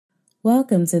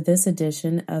Welcome to this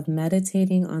edition of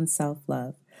Meditating on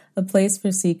Self-Love, a place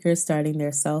for seekers starting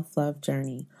their self-love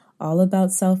journey, all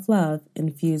about self-love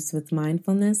infused with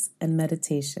mindfulness and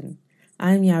meditation.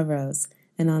 I'm Ya Rose,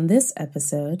 and on this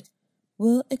episode,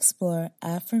 we'll explore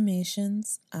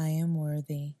affirmations I am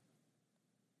worthy.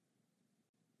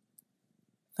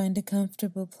 Find a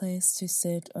comfortable place to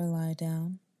sit or lie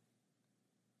down.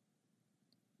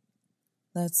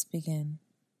 Let's begin.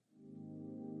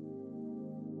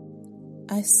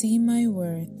 I see my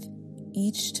worth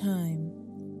each time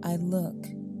I look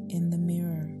in the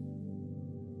mirror.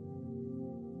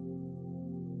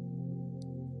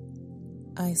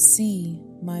 I see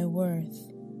my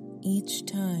worth each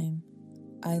time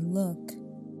I look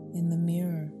in the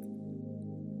mirror.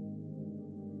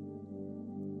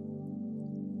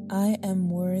 I am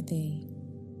worthy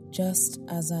just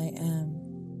as I am.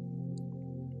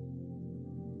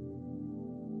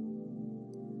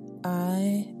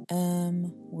 I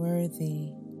am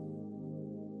worthy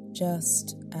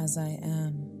just as I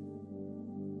am.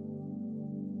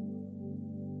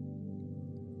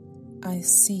 I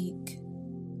seek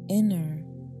inner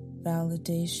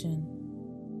validation.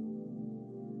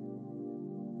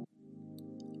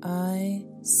 I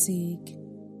seek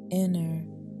inner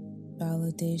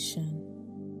validation.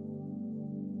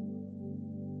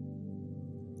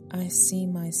 I see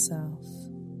myself.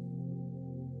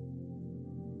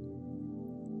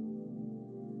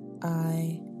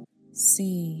 I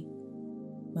see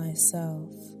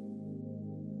myself.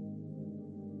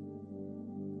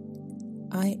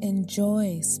 I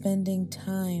enjoy spending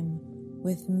time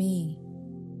with me.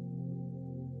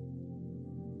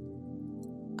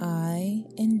 I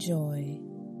enjoy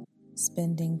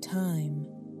spending time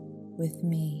with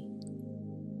me.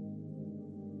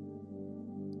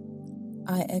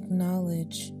 I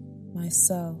acknowledge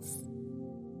myself.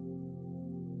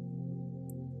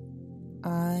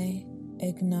 I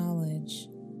acknowledge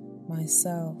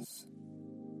myself.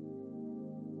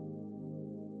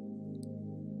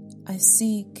 I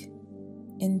seek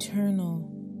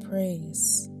internal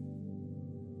praise.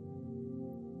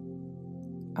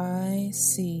 I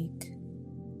seek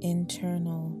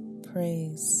internal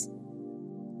praise.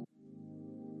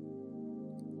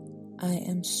 I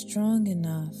am strong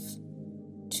enough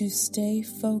to stay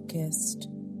focused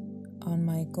on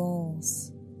my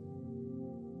goals.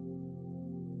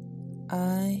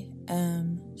 I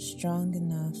am strong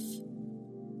enough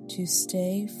to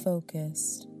stay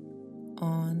focused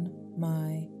on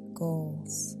my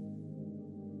goals.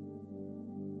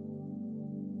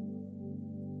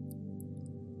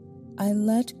 I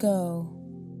let go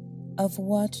of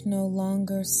what no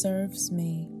longer serves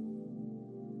me.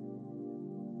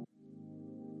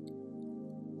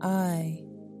 I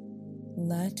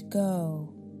let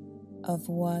go of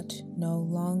what no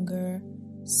longer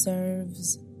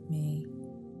serves me.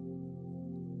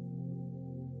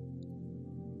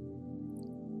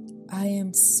 I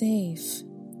am safe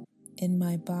in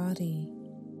my body.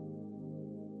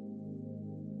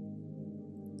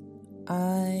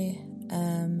 I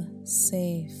am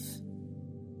safe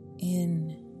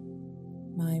in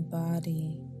my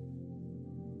body.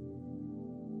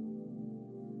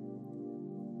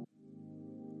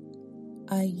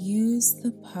 I use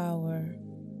the power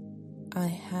I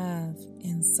have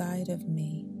inside of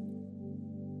me.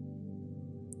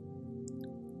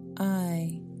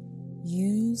 I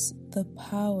use the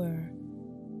power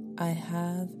I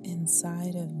have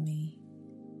inside of me.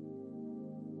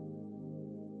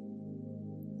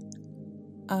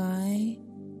 I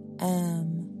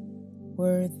am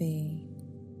worthy.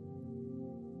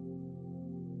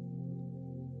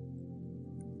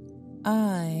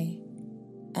 I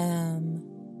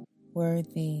am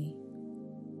worthy.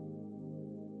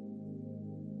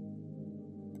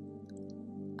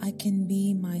 I can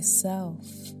be myself.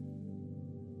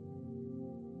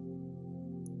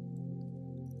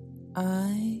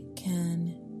 I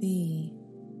can be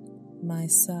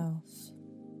myself.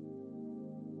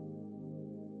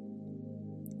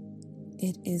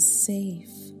 It is safe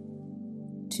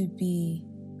to be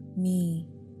me.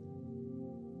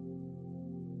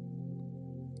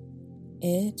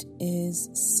 It is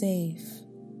safe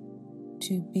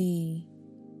to be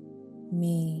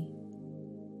me.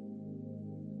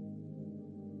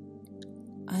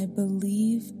 I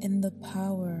believe in the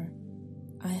power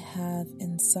I have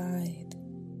inside.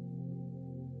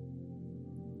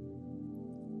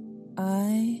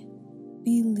 I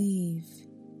believe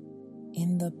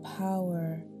in the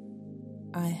power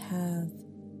I have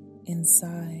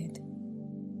inside.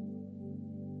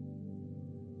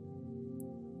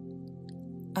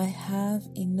 I have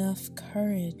enough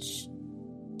courage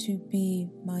to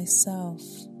be myself.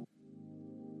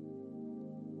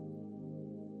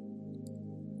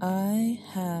 I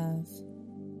have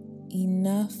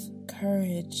enough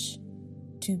courage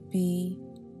to be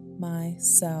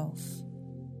myself.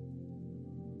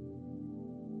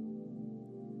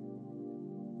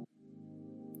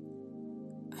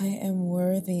 I am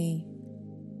worthy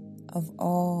of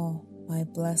all my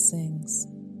blessings.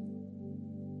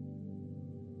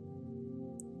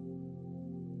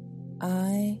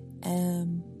 I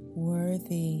am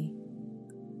worthy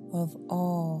of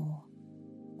all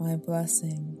my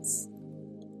blessings.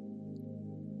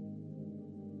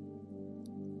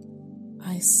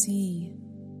 I see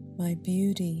my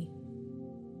beauty.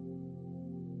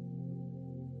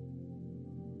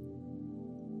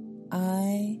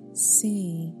 I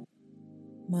see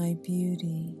my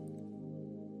beauty.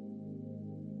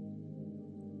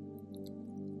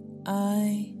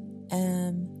 I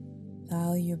am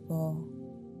valuable.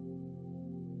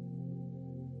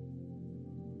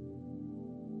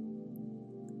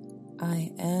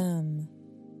 I am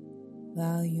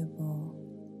valuable.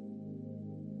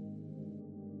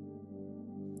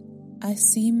 I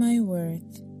see my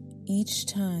worth each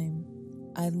time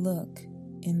I look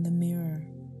in the mirror.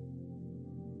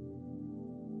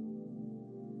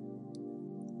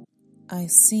 I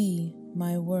see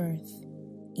my worth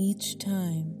each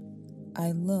time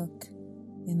I look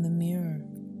in the mirror.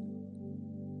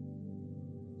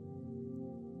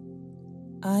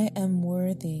 I am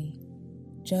worthy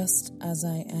just as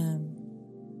I am.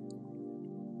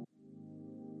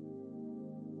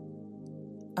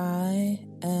 I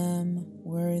am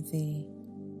worthy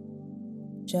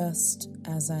just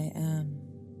as I am.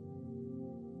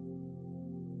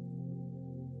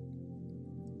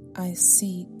 I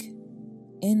seek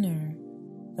inner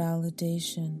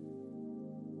validation.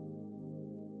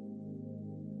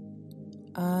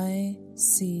 I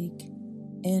seek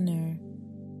inner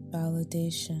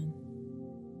validation.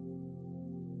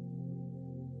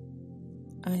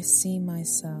 I see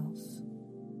myself.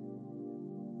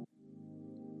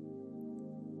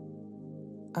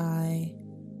 I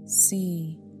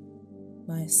see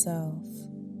myself.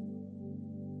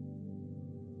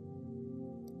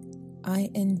 I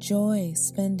enjoy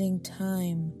spending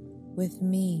time with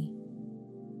me.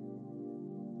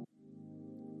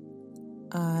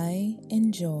 I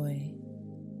enjoy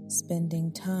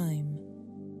spending time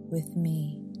with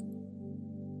me.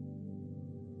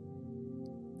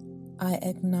 I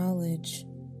acknowledge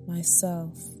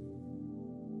myself.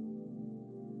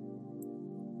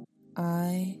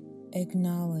 I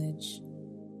acknowledge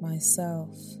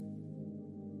myself.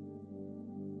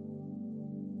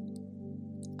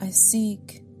 I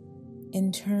seek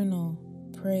internal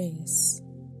praise.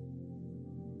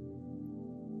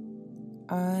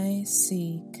 I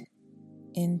seek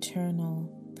internal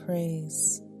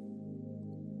praise.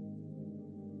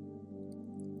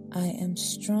 I am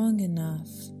strong enough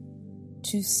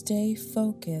to stay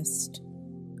focused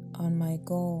on my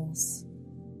goals.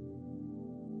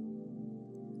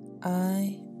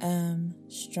 I am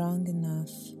strong enough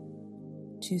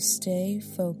to stay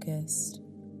focused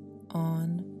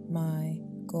on my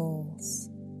goals.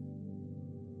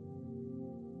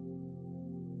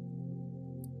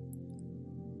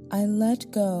 I let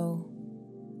go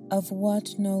of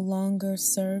what no longer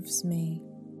serves me.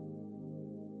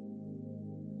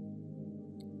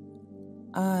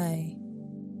 I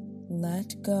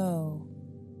let go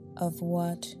of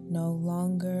what no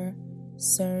longer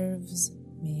serves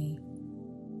me.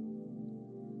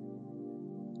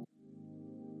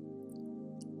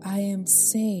 I am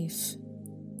safe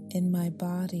in my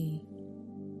body.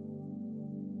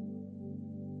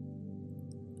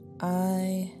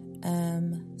 I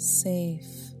am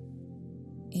safe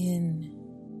in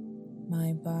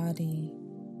my body.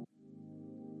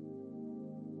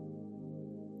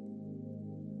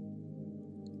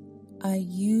 I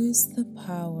use the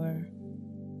power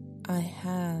I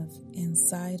have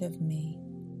inside of me.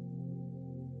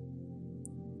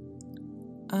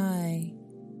 I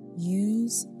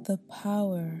use the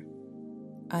power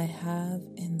I have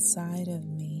inside of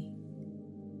me.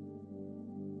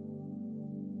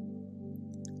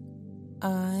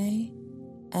 I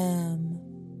am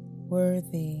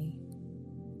worthy.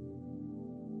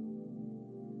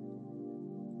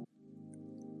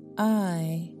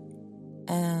 I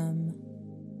am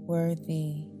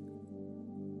worthy.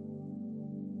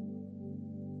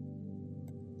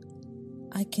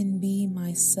 I can be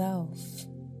myself.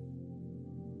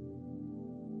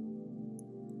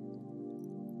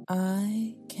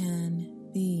 I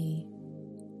can be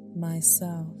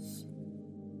myself.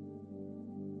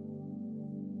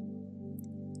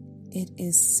 It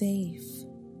is safe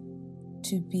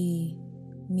to be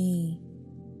me.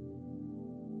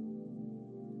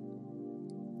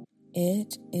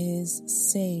 It is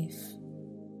safe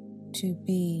to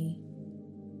be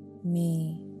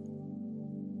me.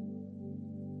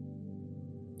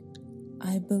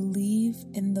 I believe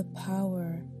in the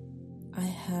power I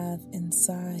have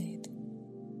inside.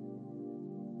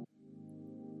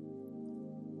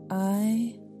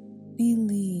 I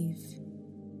believe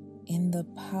in the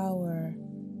power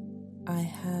I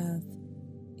have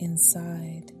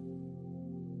inside.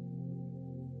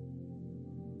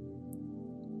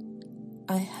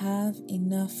 I have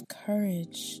enough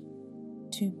courage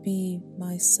to be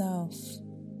myself.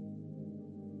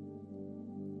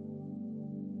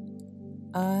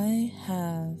 I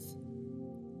have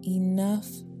enough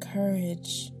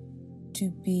courage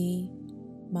to be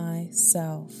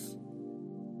myself.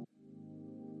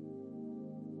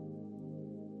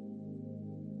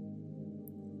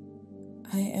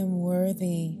 I am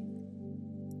worthy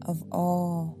of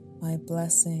all my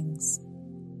blessings.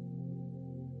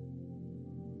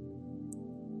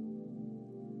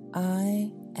 I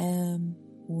am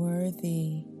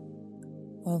worthy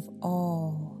of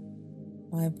all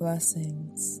my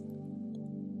blessings.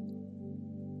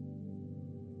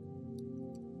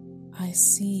 I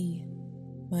see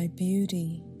my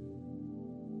beauty.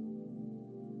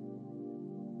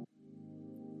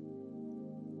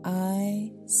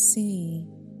 I see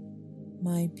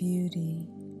my beauty.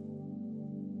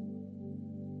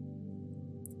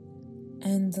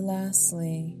 And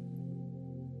lastly,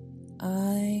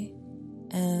 I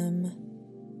am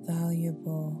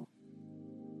valuable.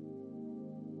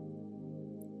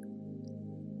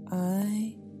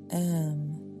 I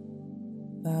am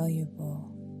valuable.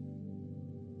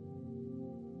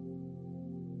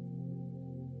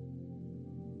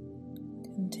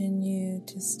 Continue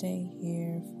to stay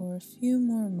here for a few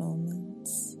more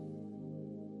moments,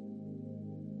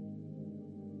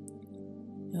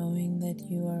 knowing that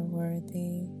you are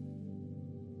worthy,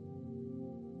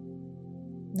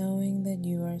 knowing that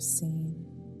you are seen.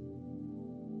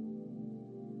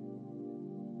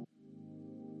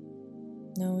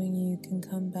 Knowing you can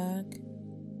come back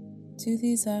to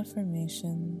these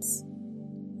affirmations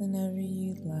whenever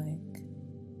you'd like.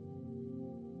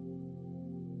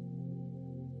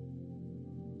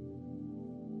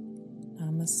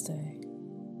 Namaste.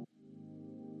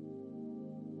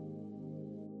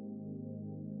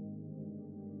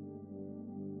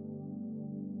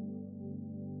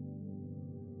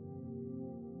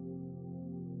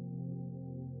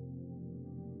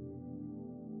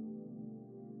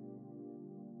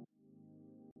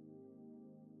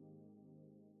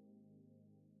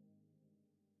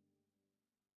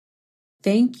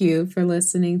 Thank you for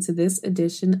listening to this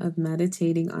edition of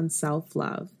Meditating on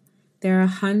Self-Love. There are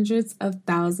hundreds of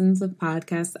thousands of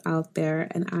podcasts out there,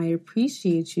 and I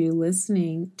appreciate you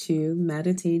listening to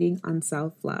Meditating on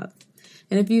Self-Love.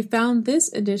 And if you found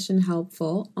this edition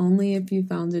helpful, only if you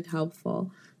found it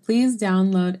helpful, please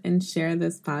download and share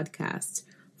this podcast.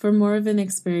 For more of an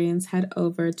experience, head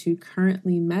over to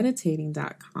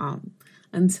currentlymeditating.com.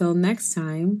 Until next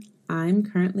time, I'm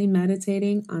currently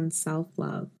meditating on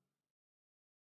self-love.